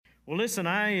Well, listen,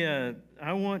 I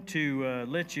want to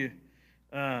let you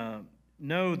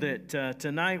know that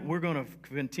tonight we're going to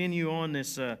continue on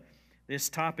this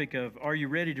topic of are you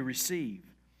ready to receive?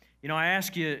 You know, I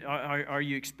ask you, are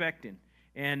you expecting?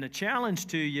 And the challenge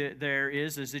to you there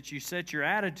is that you set your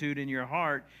attitude in your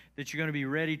heart that you're going to be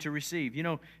ready to receive. You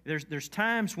know, there's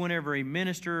times whenever a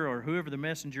minister or whoever the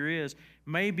messenger is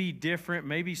may be different,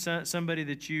 maybe somebody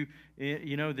that you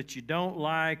know that you don't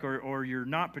like or you're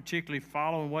not particularly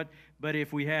following what. But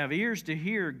if we have ears to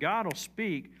hear, God will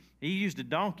speak. He used a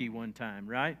donkey one time,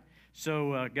 right?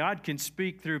 So God can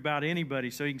speak through about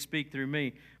anybody, so He can speak through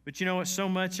me. But you know what? So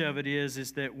much of it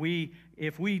is that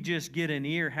if we just get an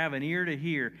ear, have an ear to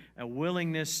hear, a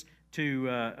willingness to,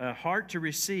 a heart to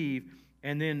receive,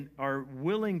 and then are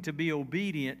willing to be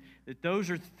obedient, that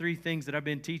those are three things that I've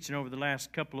been teaching over the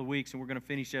last couple of weeks, and we're going to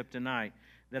finish up tonight,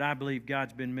 that I believe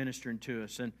God's been ministering to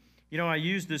us. And, you know, I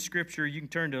use this scripture. You can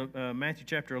turn to Matthew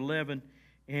chapter 11,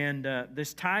 and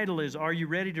this title is, Are You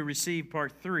Ready to Receive,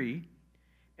 Part 3.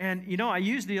 And, you know, I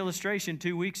used the illustration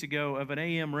 2 weeks ago of an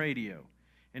AM radio.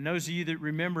 And those of you that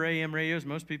remember AM radios,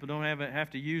 most people don't have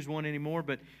to use one anymore,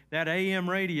 but that AM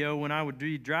radio, when I would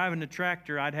be driving the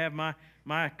tractor, I'd have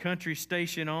my country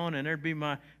station on, and there'd be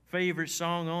my favorite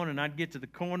song on, and I'd get to the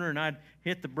corner, and I'd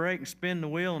hit the brake and spin the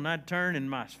wheel, and I'd turn,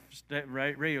 and my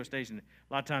radio station,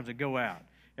 a lot of times, would go out.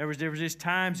 There was just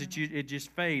times that it just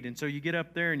fade, and so you get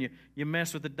up there and you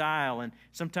mess with the dial, and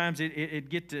sometimes it'd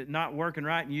get to not working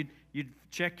right, and you'd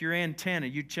check your antenna,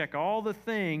 you'd check all the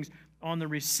things on the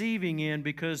receiving end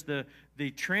because the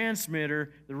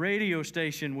transmitter, the radio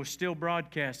station, was still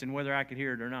broadcasting whether I could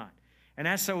hear it or not. And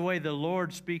that's the way the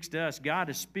Lord speaks to us. God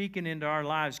is speaking into our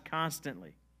lives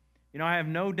constantly. You know, I have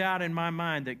no doubt in my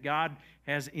mind that God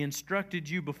has instructed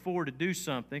you before to do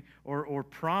something or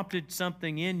prompted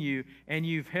something in you, and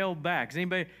you've held back. Does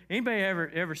anybody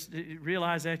ever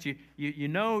realize that? You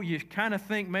know, you kind of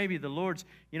think maybe the Lord's,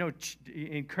 you know,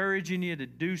 encouraging you to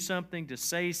do something, to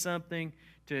say something,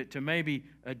 to maybe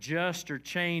adjust or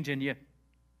change, and you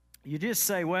just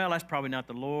say, well, that's probably not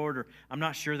the Lord, or I'm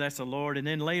not sure that's the Lord, and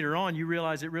then later on you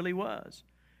realize it really was.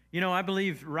 You know, I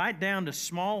believe right down to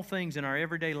small things in our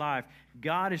everyday life,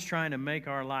 God is trying to make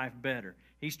our life better.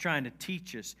 He's trying to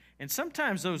teach us. And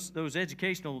sometimes those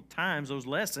educational times, those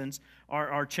lessons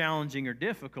are challenging or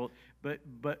difficult,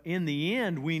 but in the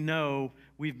end, we know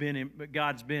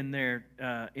God's been there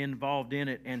involved in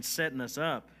it and setting us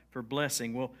up for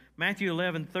blessing. Well, Matthew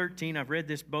 11:13, I've read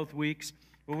this both weeks,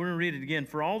 but we're going to read it again.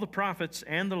 For all the prophets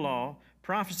and the law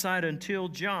prophesied until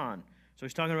John. So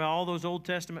he's talking about all those Old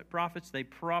Testament prophets. They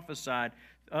prophesied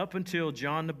up until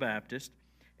John the Baptist.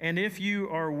 And if you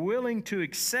are willing to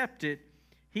accept it,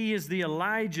 he is the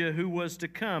Elijah who was to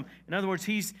come. In other words,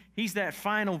 he's that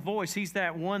final voice. He's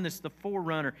that one that's the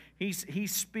forerunner.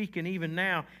 He's speaking even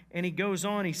now. And he goes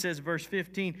on, he says, verse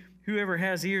 15, whoever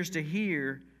has ears to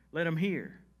hear, let him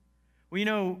hear. Well, you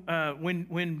know,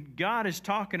 when God is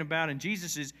talking about, and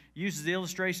Jesus uses the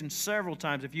illustration several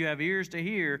times, if you have ears to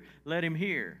hear, let him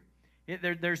hear.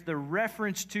 There's the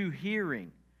reference to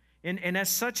hearing. And that's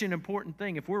such an important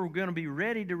thing. If we're going to be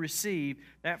ready to receive,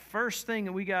 that first thing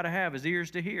that we got to have is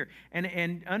ears to hear.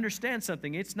 And understand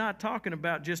something. It's not talking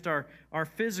about just our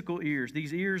physical ears,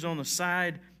 these ears on the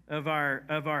side of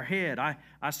our head.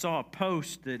 I saw a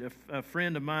post that a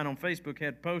friend of mine on Facebook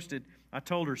had posted. I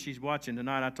told her, she's watching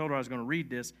tonight, I told her I was going to read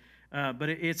this. But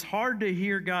it's hard to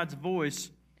hear God's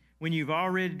voice when you've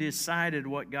already decided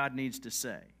what God needs to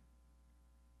say.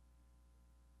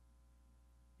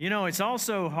 You know, it's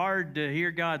also hard to hear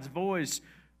God's voice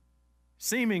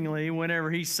seemingly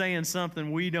whenever He's saying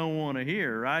something we don't want to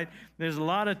hear, right? There's a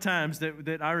lot of times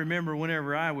that I remember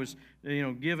whenever I was, you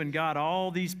know, giving God all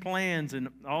these plans and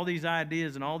all these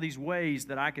ideas and all these ways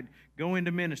that I could go into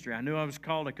ministry. I knew I was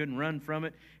called. I couldn't run from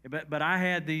it. But I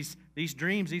had these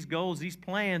dreams, these goals, these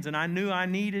plans, and I knew I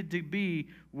needed to be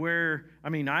where,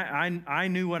 I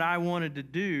knew what I wanted to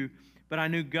do, but I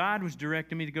knew God was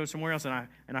directing me to go somewhere else,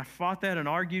 and I fought that and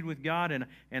argued with God,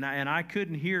 and I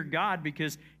couldn't hear God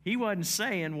because He wasn't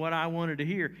saying what I wanted to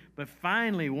hear. But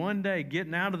finally, one day,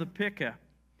 getting out of the pickup,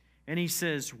 and He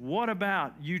says, what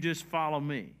about you just follow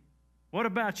me? What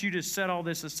about you just set all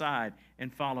this aside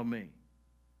and follow me?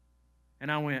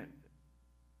 And I went,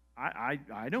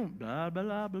 I don't, blah,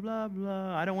 blah, blah, blah,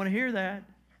 blah. I don't want to hear that.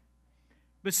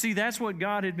 But see, that's what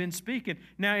God had been speaking.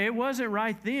 Now, it wasn't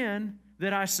right then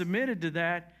that I submitted to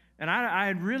that, and I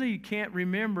really can't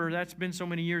remember. That's been so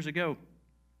many years ago.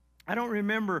 I don't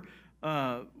remember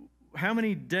how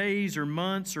many days or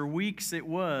months or weeks it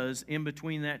was in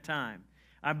between that time.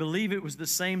 I believe it was the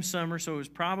same summer, so it was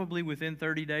probably within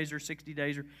 30 days or 60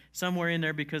 days or somewhere in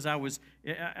there, because I was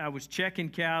checking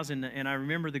cows, and I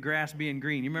remember the grass being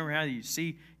green. You remember how you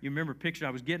remember pictures? I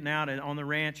was getting out on the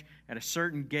ranch at a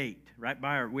certain gate right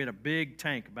by we had a big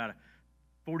tank, about a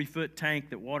 40-foot tank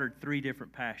that watered 3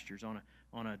 different pastures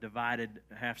on a divided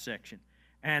half section.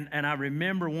 And I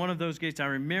remember one of those gates. I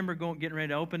remember getting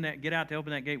ready to get out to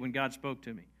open that gate when God spoke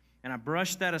to me. And I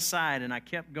brushed that aside and I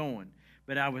kept going.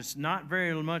 But I was not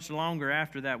very much longer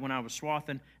after that when I was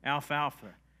swathing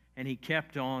alfalfa. And he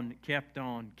kept on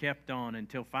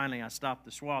until finally I stopped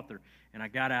the swather. And I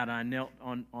got out and I knelt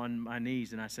on my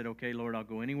knees and I said, okay, Lord, I'll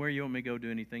go anywhere you want me to go,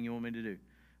 do anything you want me to do.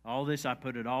 All this, I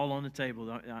put it all on the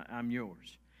table. I'm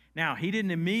yours. Now, he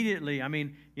didn't immediately, it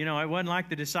wasn't like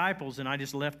the disciples and I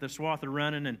just left the swather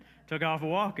running and took off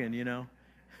walking,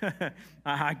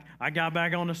 I got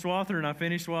back on the swather and I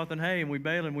finished swathing hay and we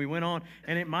baled and we went on.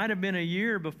 And it might have been a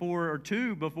year or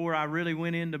two before I really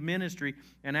went into ministry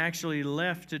and actually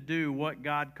left to do what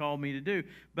God called me to do.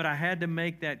 But I had to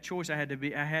make that choice. I had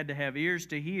to have ears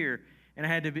to hear. And I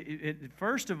had to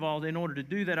first of all, in order to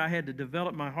do that, I had to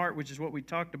develop my heart, which is what we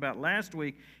talked about last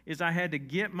week, is I had to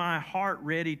get my heart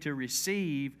ready to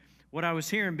receive what I was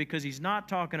hearing, because he's not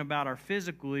talking about our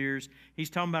physical ears. He's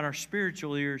talking about our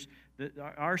spiritual ears,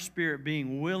 our spirit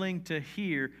being willing to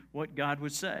hear what God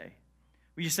would say.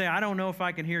 Well, you say, I don't know if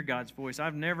I can hear God's voice.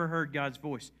 I've never heard God's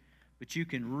voice. But you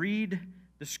can read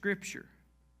the Scripture,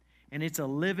 and it's a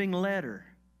living letter.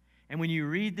 And when you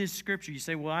read this Scripture, you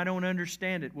say, well, I don't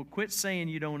understand it. Well, quit saying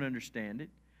you don't understand it.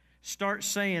 Start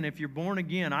saying, if you're born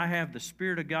again, I have the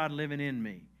Spirit of God living in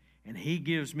me, and He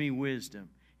gives me wisdom.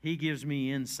 He gives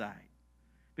me insight.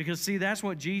 Because, see, that's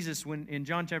what Jesus, in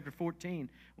John chapter 14,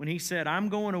 when He said, I'm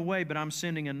going away, but I'm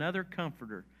sending another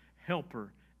comforter,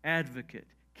 helper, advocate,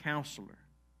 counselor,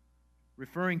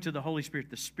 referring to the Holy Spirit,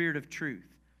 the Spirit of truth.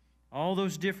 All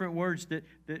those different words that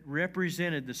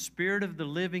represented the Spirit of the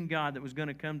living God that was going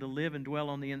to come to live and dwell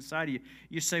on the inside of you.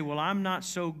 You say, well, I'm not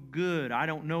so good. I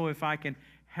don't know if I can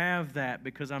have that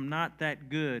because I'm not that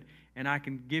good. And I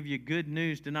can give you good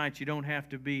news tonight. You don't have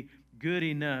to be good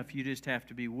enough. You just have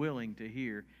to be willing to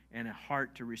hear and a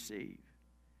heart to receive.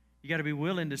 You got to be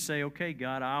willing to say, okay,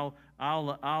 God,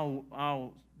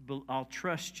 I'll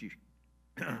trust you.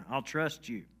 I'll trust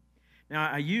you. Now,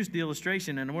 I used the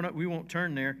illustration, and we won't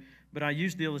turn there, but I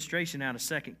used the illustration out of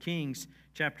 2 Kings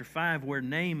chapter 5, where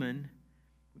Naaman,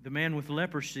 the man with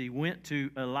leprosy, went to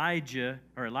Elisha,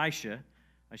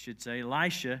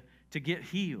 to get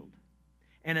healed.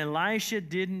 And Elisha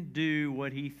didn't do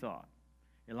what he thought.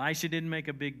 Elisha didn't make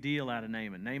a big deal out of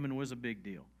Naaman. Naaman was a big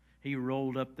deal. He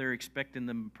rolled up there expecting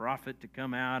the prophet to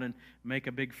come out and make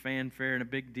a big fanfare and a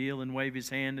big deal and wave his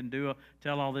hand and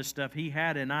tell all this stuff. He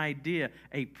had an idea,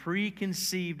 a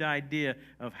preconceived idea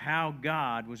of how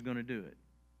God was going to do it.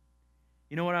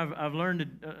 You know what I've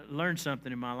learned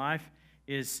something in my life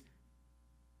is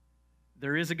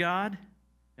there is a God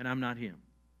and I'm not Him.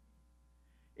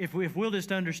 If we'll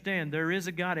just understand there is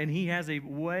a God and He has a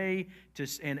way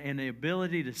and the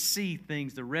ability to see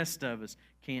things the rest of us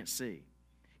can't see.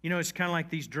 You know, it's kind of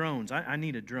like these drones. I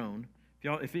need a drone.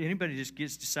 If anybody just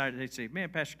gets decided, they say, man,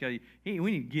 Pastor Kelly, we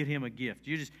need to get him a gift.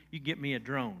 You get me a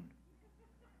drone.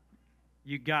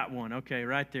 You got one. Okay,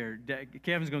 right there.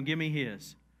 Kevin's going to give me his.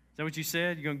 Is that what you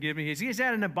said? You're going to give me his? He's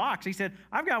out in a box. He said,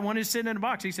 I've got one that's sitting in a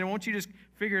box. He said, why don't you just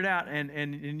figure it out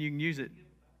and you can use it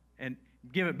and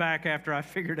give it back after I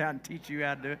figure it out and teach you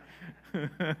how to do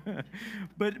it.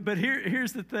 but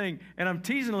here's the thing, and I'm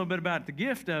teasing a little bit about the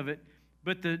gift of it.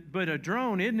 But a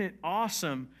drone, isn't it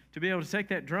awesome to be able to take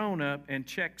that drone up and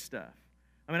check stuff?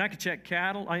 I mean, I could check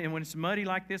cattle, and when it's muddy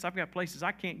like this, I've got places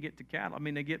I can't get to cattle. I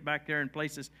mean, they get back there in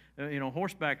places,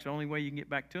 horseback's the only way you can get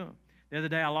back to them. The other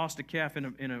day, I lost a calf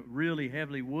in a really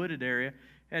heavily wooded area.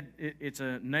 It's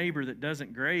a neighbor that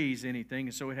doesn't graze anything,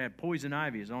 and so it had poison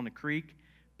ivy. It was on the creek,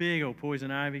 big old poison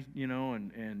ivy,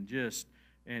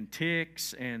 and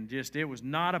ticks, and just, it was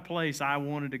not a place I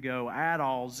wanted to go at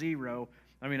all, zero.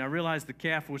 I mean, I realized the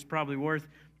calf was probably worth,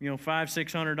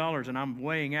 $500-600, and I'm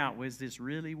weighing out, was this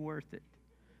really worth it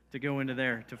to go into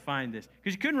there to find this?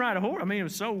 Because you couldn't ride a horse. I mean, it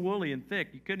was so woolly and thick,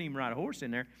 you couldn't even ride a horse in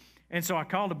there. And so I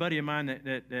called a buddy of mine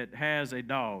that has a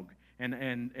dog.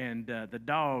 And the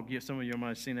dog, some of you might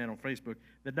have seen that on Facebook.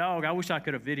 The dog, I wish I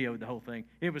could have videoed the whole thing.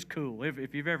 It was cool.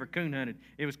 If you've ever coon hunted,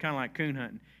 it was kind of like coon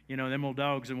hunting. Them old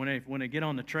dogs, and when they get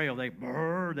on the trail, they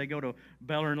go to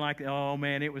bellowing like, oh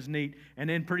man, it was neat. And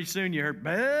then pretty soon you heard,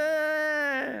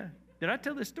 bah! Did I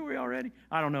tell this story already?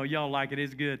 I don't know. Y'all like it.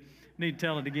 It's good. Need to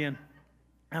tell it again.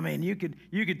 I mean, you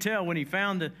could tell when he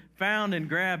found and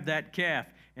grabbed that calf,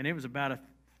 and it was about a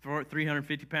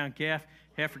 350-pound calf,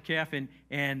 heifer calf,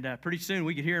 and pretty soon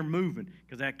we could hear him moving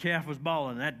because that calf was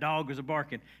bawling and that dog was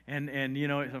barking. And you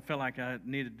know, I felt like I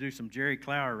needed to do some Jerry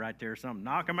Clower right there or something.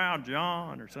 Knock him out,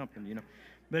 John, or something, you know.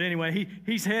 But anyway,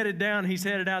 he's headed down, he's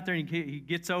headed out there, and he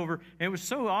gets over. And it was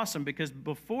so awesome because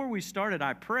before we started,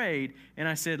 I prayed, and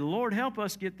I said, Lord, help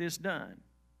us get this done.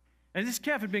 And this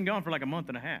calf had been gone for like a month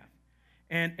and a half.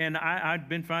 And I'd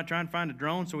been trying to find a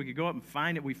drone so we could go up and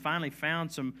find it. We finally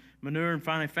found some manure and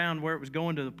finally found where it was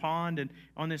going to the pond and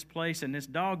on this place. And this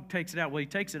dog takes it out. Well, he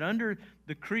takes it under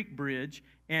the creek bridge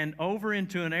and over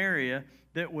into an area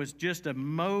that was just a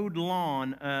mowed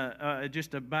lawn,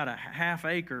 just about a half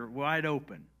acre wide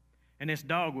open. And this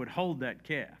dog would hold that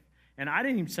calf. And I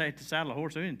didn't even say to saddle a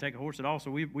horse. We didn't take a horse at all.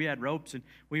 So we had ropes, and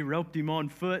we roped him on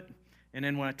foot. And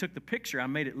then when I took the picture, I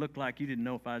made it look like you didn't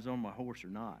know if I was on my horse or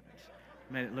not.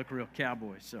 Made it look real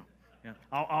cowboy. So yeah,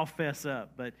 I'll fess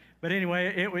up. But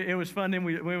anyway, it was fun. Then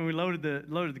when we loaded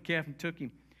the calf and took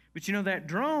him. But you know, that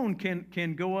drone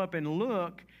can go up and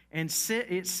look and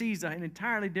it sees an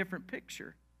entirely different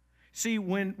picture. See,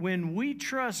 when we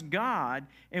trust God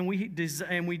and we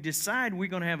decide we're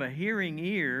going to have a hearing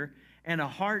ear and a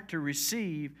heart to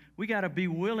receive, we got to be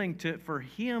willing for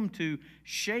Him to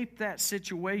shape that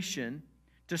situation,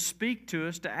 to speak to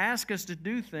us, to ask us to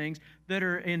do things that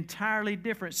are entirely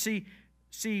different. See,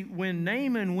 when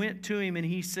Naaman went to him and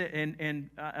he said, and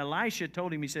Elisha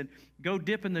told him, he said, go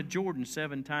dip in the Jordan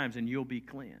 7 times and you'll be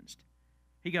cleansed.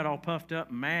 He got all puffed up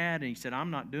and mad, and he said,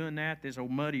 I'm not doing that. This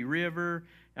old muddy river,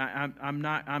 I'm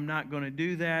not going to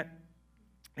do that.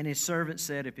 And his servant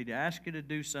said, if he'd asked you to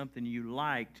do something you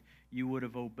liked, you would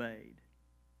have obeyed.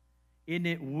 Isn't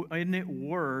it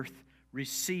worth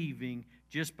receiving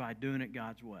just by doing it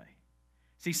God's way?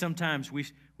 See, sometimes we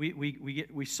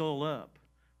soul up,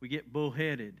 we get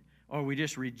bullheaded, or we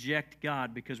just reject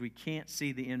God because we can't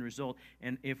see the end result.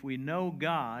 And if we know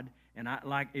God, and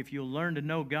if you'll learn to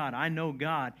know God, I know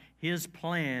God, His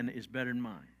plan is better than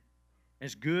mine.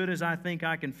 As good as I think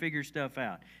I can figure stuff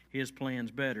out, His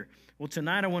plan's better. Well,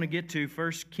 tonight I want to get to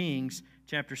 1 Kings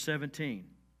chapter 17.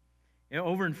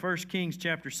 Over in 1 Kings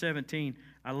chapter 17,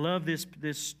 I love this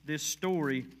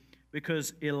story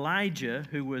because Elijah,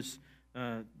 who was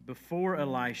before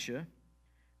Elisha,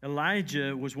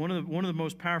 Elijah was one of the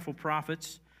most powerful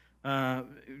prophets.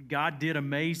 God did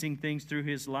amazing things through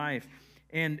his life.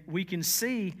 And we can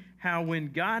see how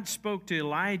when God spoke to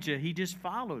Elijah, he just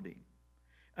followed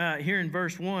him. Here in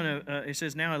verse 1, it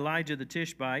says, now Elijah the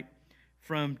Tishbite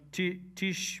from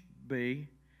Tishbe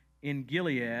in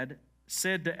Gilead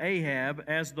said to Ahab,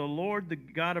 as the Lord, the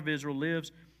God of Israel,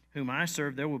 lives, whom I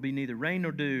serve, there will be neither rain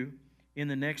nor dew in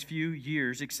the next few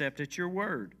years except at your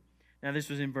word. Now this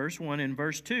was in verse 1. In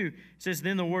verse 2, it says,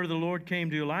 then the word of the Lord came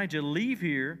to Elijah, leave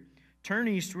here, turn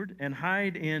eastward, and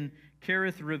hide in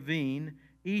Kerith Ravine,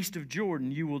 east of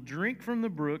Jordan. You will drink from the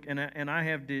brook, and I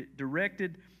have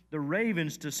directed the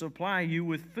ravens to supply you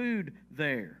with food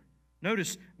there.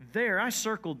 Notice there, I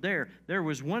circled there. There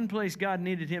was one place God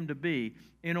needed him to be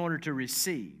in order to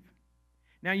receive.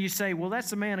 Now you say, well, that's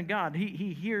the man of God.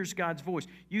 He hears God's voice.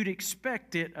 You'd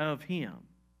expect it of him.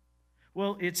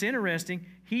 Well, it's interesting.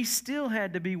 He still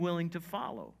had to be willing to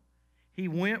follow. He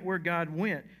went where God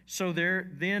went. So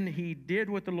then he did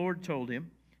what the Lord told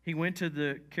him. He went to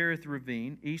the Kerith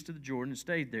Ravine, east of the Jordan, and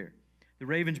stayed there. The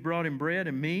ravens brought him bread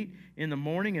and meat in the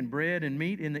morning and bread and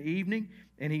meat in the evening,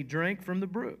 and he drank from the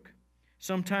brook.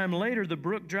 Sometime later, the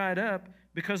brook dried up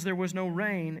because there was no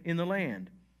rain in the land.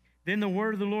 Then the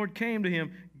word of the Lord came to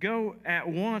him, go at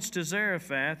once to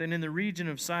Zarephath and in the region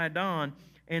of Sidon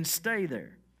and stay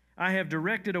there. I have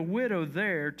directed a widow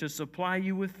there to supply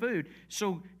you with food.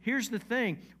 So here's the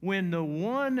thing. When the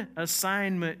one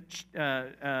assignment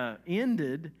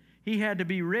ended, he had to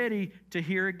be ready to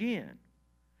hear again.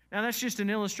 Now, that's just an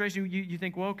illustration. You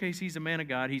think, well, okay, so he's a man of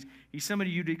God. He's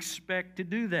somebody you'd expect to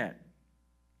do that.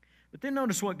 But then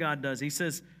notice what God does. He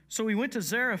says, so he went to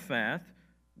Zarephath.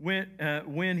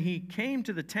 When he came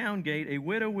to the town gate, a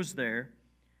widow was there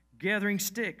gathering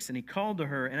sticks, and he called to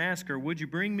her and asked her, would you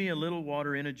bring me a little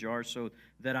water in a jar so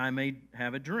that I may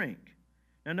have a drink?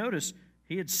 Now notice,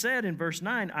 he had said in verse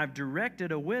 9, I've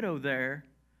directed a widow there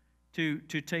to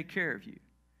take care of you.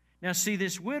 Now see,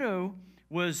 this widow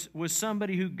was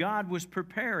somebody who God was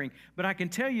preparing. But I can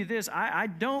tell you this,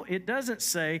 it doesn't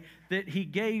say that he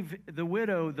gave the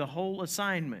widow the whole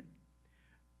assignment.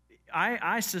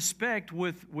 I suspect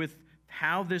with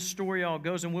how this story all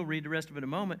goes, and we'll read the rest of it in a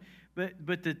moment,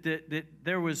 but that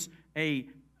there was a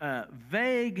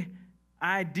vague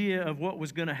idea of what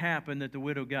was going to happen that the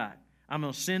widow got. I'm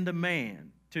going to send a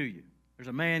man to you. There's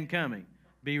a man coming.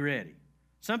 Be ready.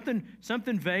 Something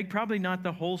vague, probably not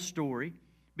the whole story,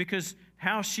 because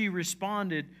how she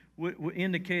responded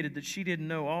indicated that she didn't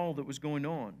know all that was going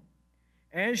on.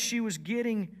 As she was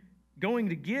going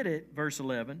to get it, verse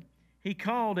 11, he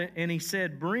called it and he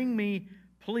said, "Bring me,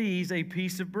 please, a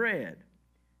piece of bread."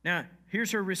 Now,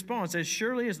 here's her response: "As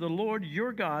surely as the Lord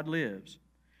your God lives."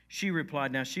 She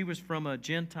replied. Now, she was from a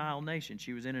Gentile nation.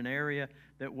 She was in an area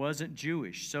that wasn't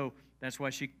Jewish, so that's why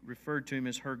she referred to him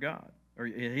as her God, or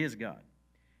his God.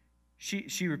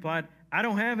 She replied, "I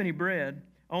don't have any bread,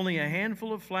 only a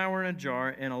handful of flour in a jar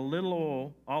and a little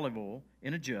oil, olive oil,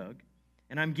 in a jug,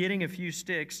 and I'm getting a few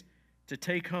sticks to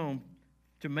take home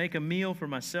to make a meal for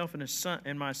myself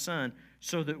and my son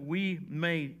so that we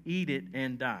may eat it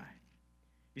and die."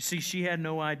 You see, she had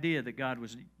no idea that God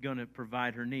was going to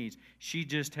provide her needs. She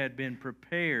just had been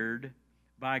prepared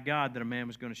by God that a man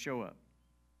was going to show up.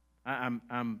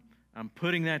 I'm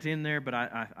putting that in there, but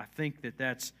I think that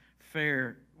that's a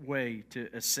fair way to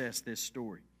assess this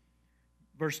story.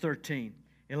 Verse 13,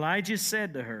 Elijah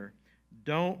said to her,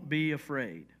 "Don't be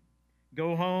afraid.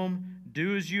 Go home,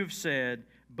 do as you have said,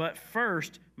 but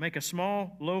first make a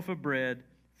small loaf of bread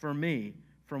for me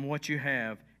from what you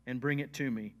have and bring it to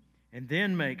me, and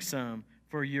then make some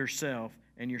for yourself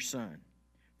and your son.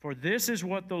 For this is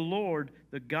what the Lord,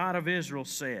 the God of Israel,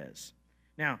 says."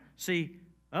 Now, see,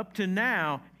 up to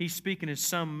now, he's speaking as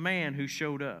some man who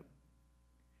showed up.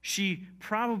 She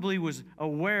probably was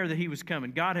aware that he was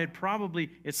coming. God had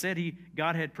prepared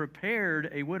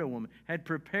a widow woman, had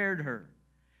prepared her.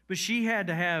 But she had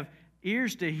to have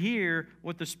ears to hear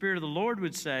what the Spirit of the Lord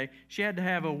would say. She had to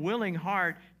have a willing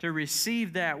heart to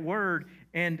receive that word.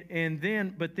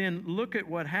 But then look at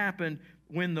what happened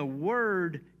when the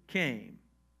word came.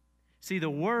 See, the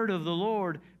word of the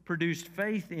Lord produced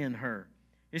faith in her.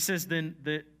 It says then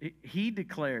that he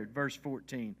declared, verse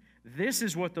 14, "This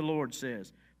is what the Lord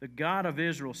says, the God of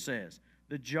Israel says,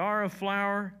 the jar of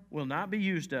flour will not be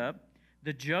used up,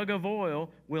 the jug of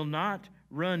oil will not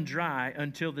run dry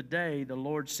until the day the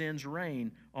Lord sends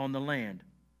rain on the land."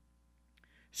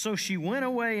 So she went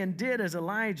away and did as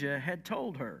Elijah had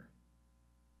told her.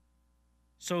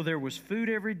 So there was food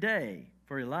every day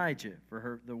for Elijah,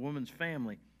 for the woman's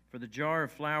family. For the jar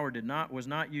of flour was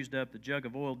not used up, the jug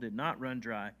of oil did not run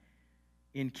dry,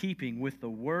 in keeping with the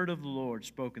word of the Lord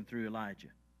spoken through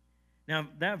Elijah. Now,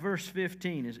 that verse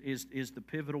 15 is the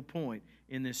pivotal point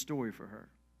in this story for her.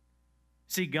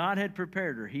 See, God had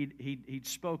prepared her. He'd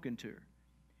spoken to her.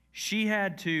 She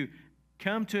had to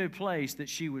come to a place that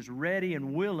she was ready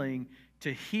and willing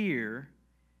to hear.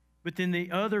 But then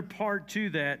the other part to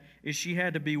that is she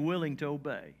had to be willing to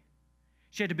obey.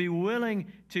 She had to be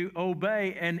willing to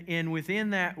obey, and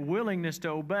within that willingness to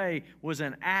obey was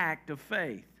an act of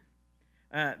faith.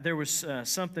 There was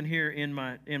something here in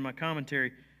my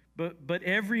commentary. But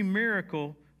every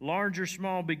miracle, large or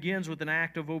small, begins with an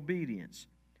act of obedience.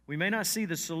 We may not see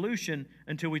the solution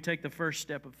until we take the first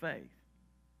step of faith.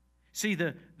 See,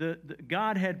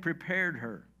 God had prepared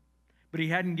her, but he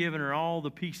hadn't given her all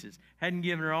the pieces, hadn't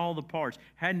given her all the parts,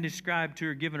 hadn't described to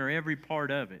her, given her every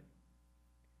part of it.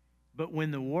 But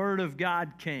when the word of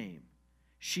God came,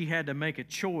 she had to make a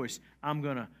choice. I'm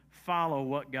going to follow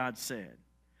what God said.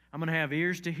 I'm going to have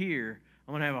ears to hear.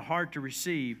 I'm going to have a heart to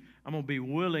receive. I'm going to be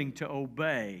willing to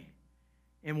obey.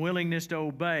 And willingness to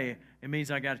obey, it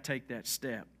means I got to take that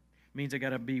step. It means I got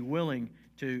to be willing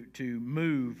to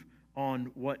move on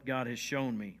what God has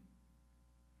shown me.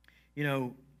 You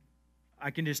know,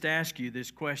 I can just ask you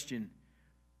this question.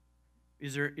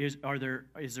 Is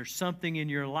there something in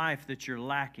your life that you're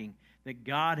lacking, that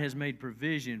God has made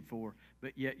provision for,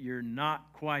 but yet you're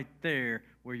not quite there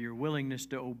where your willingness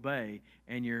to obey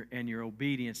and your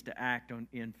obedience to act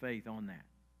in faith on that?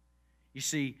 You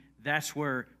see, that's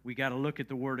where we got to look at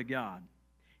the Word of God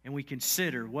and we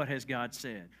consider what has God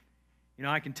said. You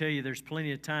know, I can tell you there's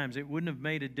plenty of times it wouldn't have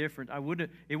made a difference.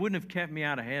 It wouldn't have kept me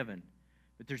out of heaven.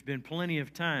 But there's been plenty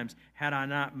of times, had I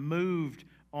not moved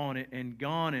on it and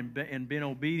gone and been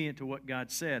obedient to what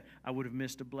God said, I would have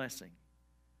missed a blessing.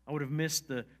 I would have missed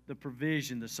the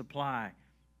provision, the supply.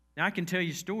 Now, I can tell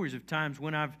you stories of times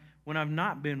when I've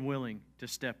not been willing to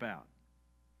step out.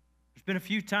 There's been a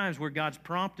few times where God's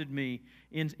prompted me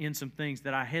in some things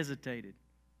that I hesitated,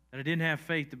 that I didn't have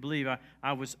faith to believe.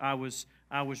 I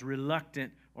was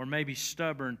reluctant, or maybe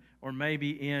stubborn, or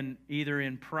maybe either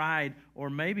in pride, or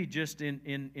maybe just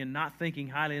in not thinking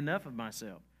highly enough of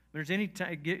myself. There's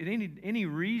any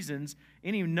reasons,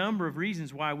 any number of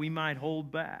reasons why we might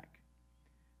hold back.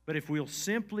 But if we'll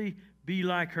simply be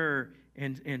like her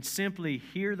and simply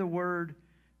hear the word,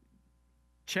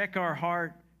 check our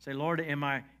heart, say, Lord, am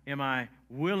I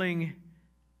willing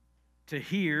to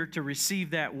hear, to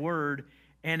receive that word,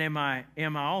 and am I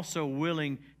also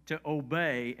willing to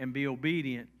obey and be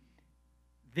obedient,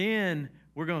 then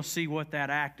we're going to see what that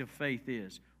act of faith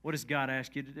is. What does God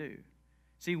ask you to do?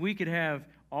 See, we could have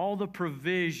all the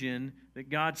provision that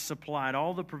God supplied,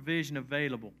 all the provision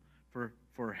available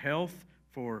for health,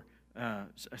 for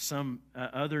some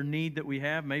other need that we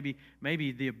have, maybe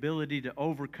the ability to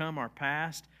overcome our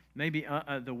past, maybe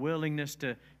the willingness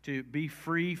to be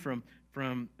free from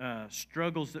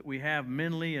struggles that we have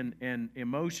mentally and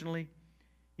emotionally.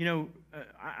 You know,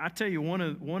 I tell you, one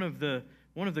of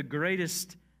the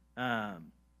greatest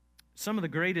some of the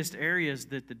greatest areas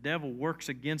that the devil works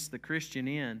against the Christian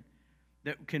in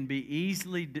that can be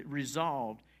easily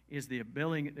resolved is the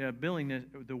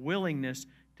willingness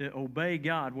to obey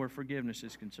God where forgiveness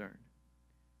is concerned.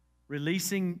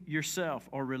 Releasing yourself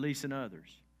or releasing others.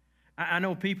 I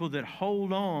know people that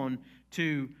hold on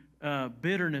to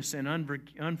bitterness and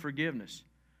unforgiveness.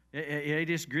 They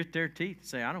just grit their teeth and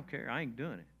say, I don't care, I ain't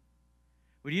doing it.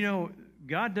 But you know,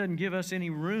 God doesn't give us any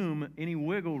room, any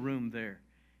wiggle room there.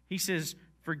 He says,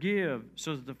 forgive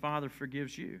so that the Father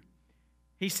forgives you.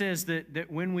 He says that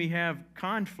when we have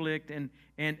conflict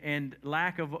and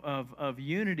lack of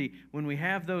unity, when we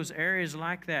have those areas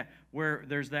like that where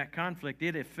there's that conflict,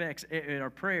 it affects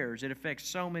our prayers. It affects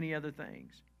so many other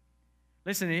things.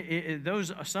 Listen,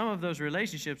 some of those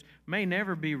relationships may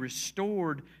never be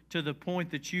restored to the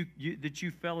point that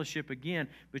you fellowship again,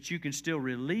 but you can still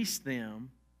release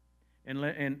them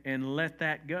and let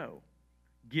that go.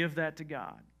 Give that to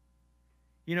God.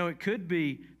 You know, it could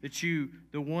be that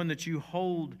the one that you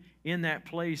hold in that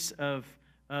place of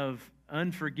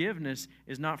unforgiveness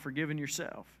is not forgiving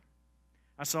yourself.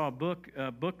 I saw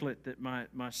a booklet that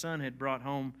my son had brought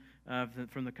home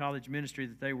from the college ministry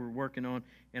that they were working on,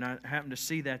 and I happened to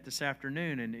see that this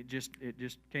afternoon, and it just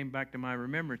came back to my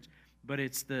remembrance. But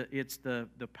it's the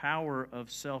power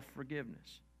of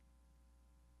self-forgiveness.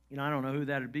 You know, I don't know who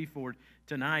that would be for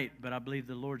tonight, but I believe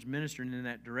the Lord's ministering in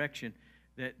that direction.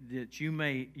 That you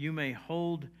may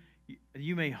hold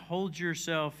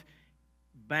yourself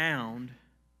bound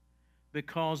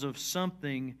because of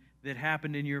something that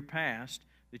happened in your past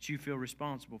that you feel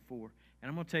responsible for. And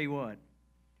I'm going to tell you what.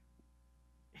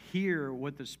 Hear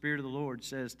what the Spirit of the Lord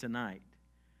says tonight,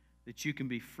 that you can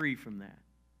be free from that.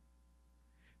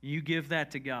 You give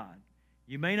that to God.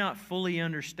 You may not fully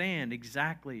understand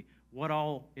exactly what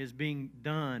all is being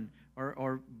done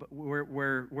or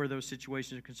where those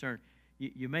situations are concerned.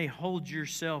 You may hold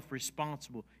yourself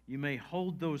responsible. You may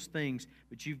hold those things,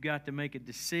 but you've got to make a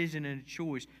decision and a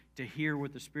choice to hear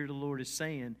what the Spirit of the Lord is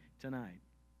saying tonight.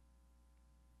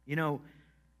 You know,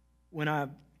 one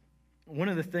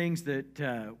of the things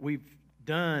that we've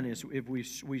done is if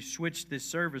we switched this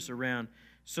service around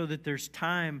so that there's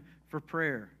time for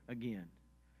prayer again.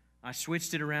 I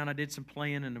switched it around. I did some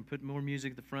playing and I put more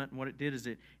music at the front. And what it did is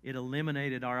it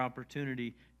eliminated our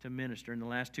opportunity to minister. In the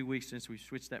last 2 weeks since we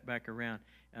switched that back around,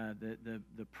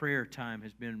 the prayer time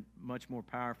has been much more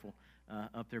powerful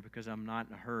up there because I'm not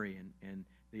in a hurry and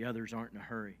the others aren't in a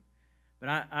hurry.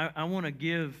 But I want to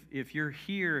give, if you're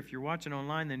here, if you're watching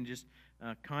online, then just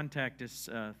contact us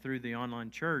through the online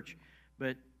church.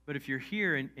 But if you're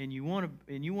here and you want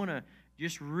to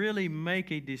just really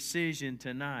make a decision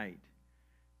tonight,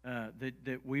 that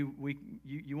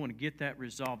you want to get that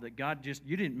resolved, that God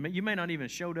you may not even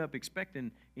showed up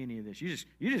expecting any of this. You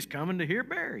just coming to hear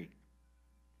Barry,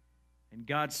 and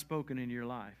God's spoken in your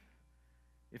life.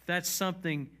 If that's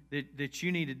something that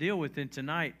you need to deal with, then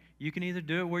tonight you can either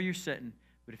do it where you're sitting,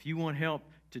 but if you want help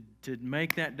to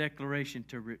make that declaration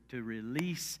to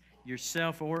release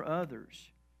yourself or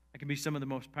others, that can be some of the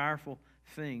most powerful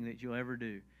thing that you'll ever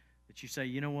do. That you say,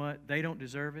 you know what, they don't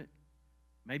deserve it.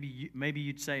 Maybe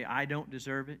you'd say, I don't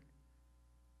deserve it.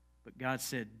 But God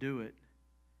said, do it.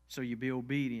 So you be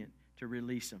obedient to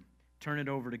release them. Turn it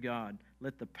over to God.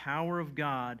 Let the power of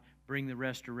God bring the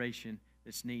restoration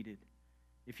that's needed.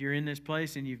 If you're in this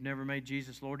place and you've never made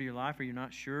Jesus Lord of your life or you're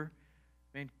not sure,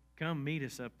 man, come meet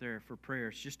us up there for prayer.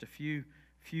 It's just a few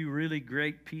really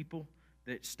great people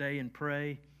that stay and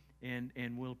pray, and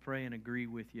we'll pray and agree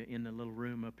with you in the little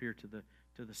room up here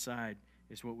to the side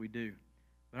is what we do.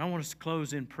 But I want us to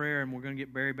close in prayer, and we're going to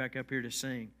get Barry back up here to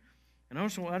sing. And I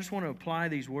just want to apply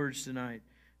these words tonight,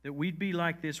 that we'd be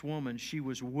like this woman. She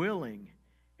was willing,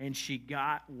 and she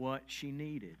got what she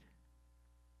needed.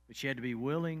 But she had to be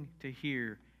willing to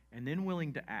hear and then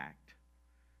willing to act.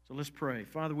 So let's pray.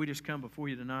 Father, we just come before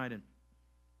you tonight. And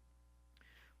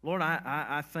Lord,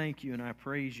 I thank you and I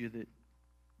praise you that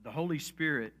the Holy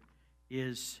Spirit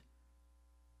is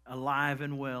alive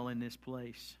and well in this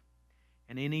place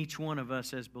and in each one of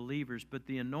us as believers. But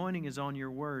the anointing is on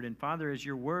your word. And Father, as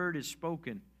your word is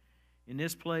spoken in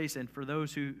this place and for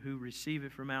those who receive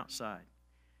it from outside.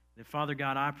 That, Father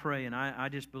God, I pray and I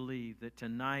just believe that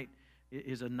tonight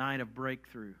is a night of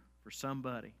breakthrough for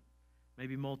somebody,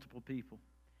 maybe multiple people.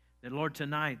 That, Lord,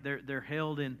 tonight they're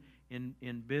held in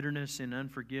bitterness and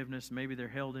unforgiveness. Maybe they're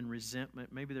held in resentment.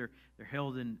 Maybe they're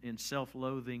held in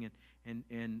self-loathing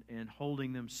and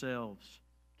holding themselves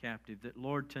captive. That,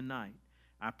 Lord, tonight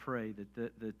I pray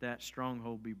that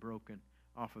stronghold be broken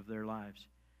off of their lives.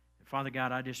 And Father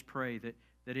God, I just pray that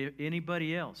if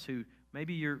anybody else who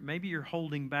maybe you're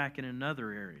holding back in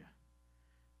another area,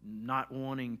 not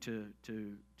wanting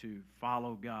to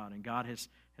follow God, and God has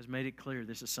made it clear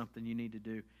this is something you need to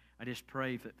do. I just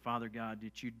pray that, Father God,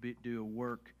 that you'd do a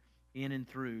work in and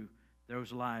through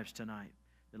those lives tonight.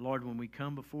 That, Lord, when we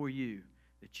come before you,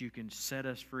 that you can set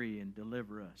us free and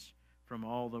deliver us from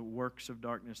all the works of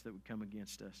darkness that would come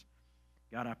against us.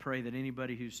 God, I pray that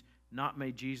anybody who's not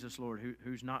made Jesus, Lord,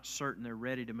 who's not certain they're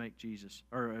ready to make Jesus,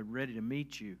 or ready to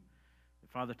meet you, that,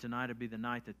 Father, tonight would be the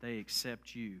night that they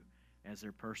accept you as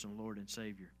their personal Lord and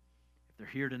Savior. If they're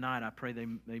here tonight, I pray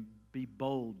they be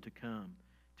bold to come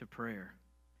to prayer.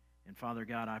 And Father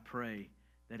God, I pray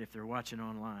that if they're watching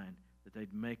online, that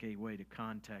they'd make a way to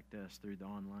contact us through the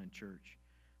online church.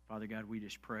 Father God, we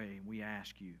just pray and we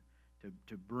ask you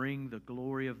to bring the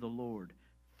glory of the Lord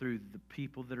through the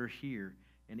people that are here,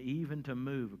 and even to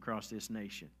move across this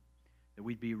nation. That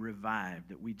we'd be revived,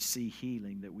 that we'd see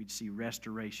healing, that we'd see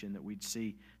restoration, that we'd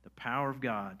see the power of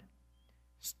God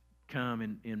come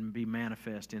and be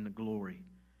manifest in the glory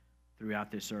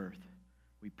throughout this earth.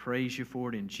 We praise you for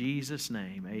it in Jesus'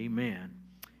 name. Amen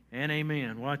and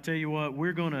amen. Well, I tell you what,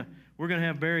 we're gonna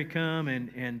have Barry come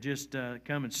and just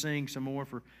come and sing some more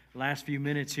for the last few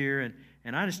minutes here.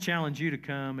 And I just challenge you to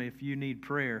come if you need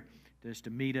prayer, just to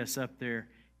meet us up there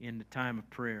in the time of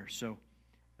prayer. So,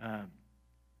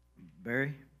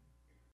 Barry.